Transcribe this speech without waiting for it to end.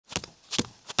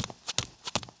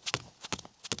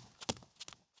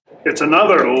It's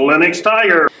another Lennox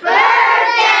Tiger. Birthday!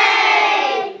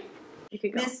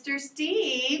 Mr.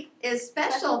 Steve is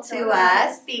special to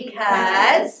us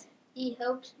because he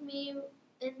helped me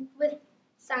with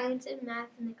science and math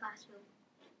in the classroom.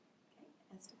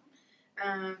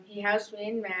 He helps me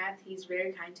in math. He's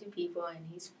very kind to people and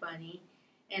he's funny.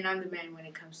 And I'm the man when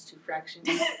it comes to fractions.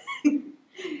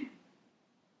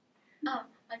 Oh,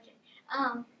 okay.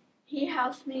 He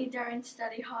helps me during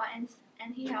study hall and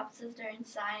he helps us during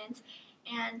science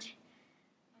and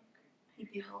he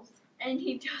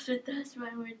deals with us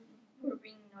when we're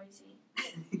being noisy.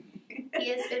 He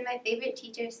has been my favorite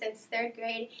teacher since 3rd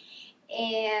grade,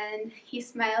 and he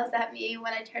smiles at me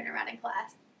when I turn around in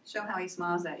class. show how he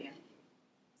smiles at you.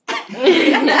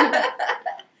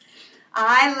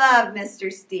 I love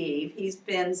Mr. Steve. He's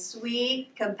been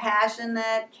sweet,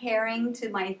 compassionate, caring to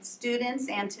my students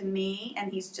and to me,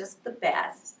 and he's just the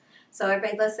best. So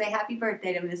everybody, let's say happy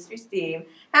birthday to Mr. Steve.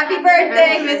 Happy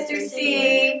birthday, Mr.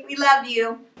 Steve. We love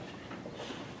you.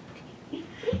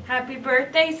 Happy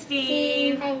birthday,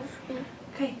 Steve. Hi, Steve.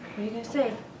 Okay, what are you going to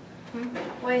say?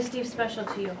 Why is Steve special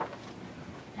to you?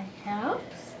 He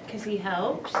helps. Because he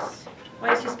helps.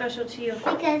 Why is he special to you?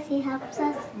 Because he helps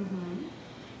us.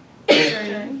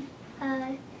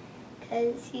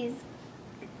 Because he's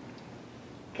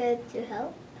good to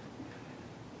help.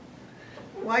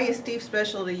 Why is Steve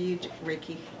special to you,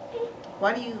 Ricky?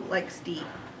 Why do you like Steve?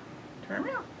 Turn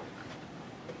around.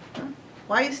 Huh?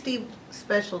 Why is Steve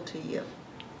special to you?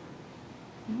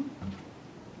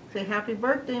 Say happy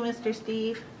birthday, Mr.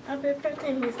 Steve. Happy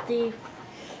birthday, Miss Steve.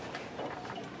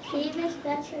 Steve is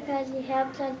special because he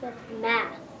helps us with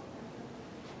math.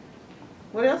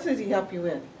 What else does he help you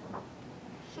with?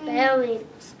 Spelling.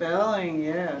 Spelling,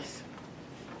 yes.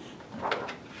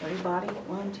 Everybody,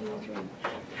 1, 2, 3.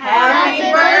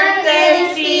 Happy birthday,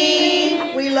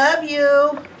 Steve. We love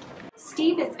you.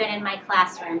 Steve has been in my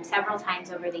classroom several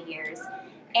times over the years,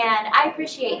 and I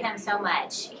appreciate him so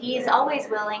much. He's always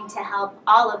willing to help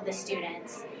all of the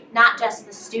students, not just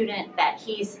the student that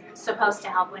he's supposed to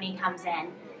help when he comes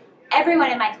in. Everyone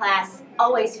in my class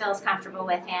always feels comfortable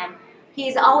with him.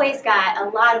 He's always got a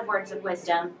lot of words of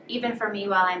wisdom, even for me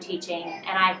while I'm teaching,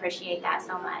 and I appreciate that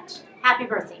so much. Happy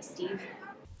birthday, Steve.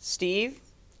 Steve,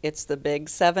 it's the big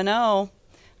 7-0.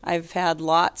 I've had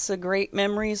lots of great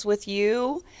memories with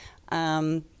you.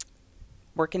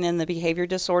 Working in the behavior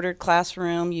disordered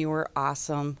classroom, you were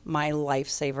awesome, my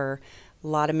lifesaver. A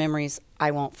lot of memories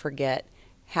I won't forget.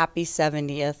 Happy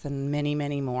 70th and many,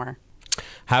 many more.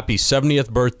 Happy 70th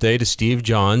birthday to Steve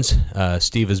Johns.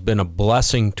 Steve has been a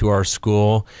blessing to our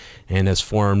school and has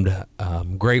formed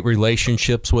great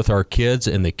relationships with our kids,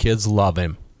 and the kids love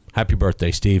him. Happy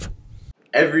birthday, Steve.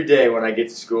 Every day when I get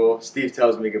to school, Steve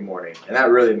tells me good morning, and that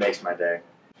really makes my day.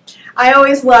 I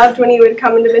always loved when he would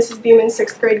come into Mrs. Beeman's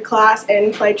 6th grade class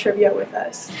and play trivia with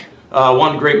us.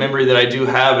 One great memory that I do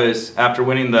have is after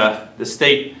winning the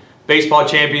state baseball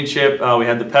championship, we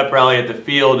had the pep rally at the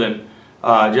field, and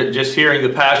just hearing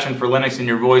the passion for Lennox in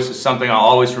your voice is something I'll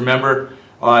always remember.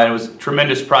 It was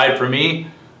tremendous pride for me.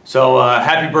 So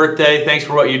happy birthday, thanks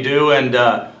for what you do, and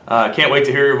can't wait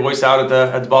to hear your voice out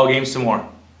at the ball game some more.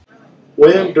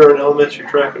 Wham during elementary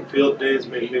track and field days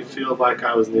made me feel like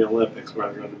I was in the Olympics when I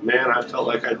was running. Man, I felt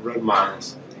like I'd run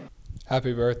miles.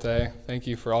 Happy birthday. Thank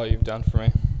you for all you've done for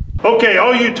me. Okay,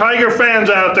 all you Tiger fans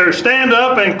out there, stand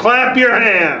up and clap your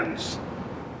hands.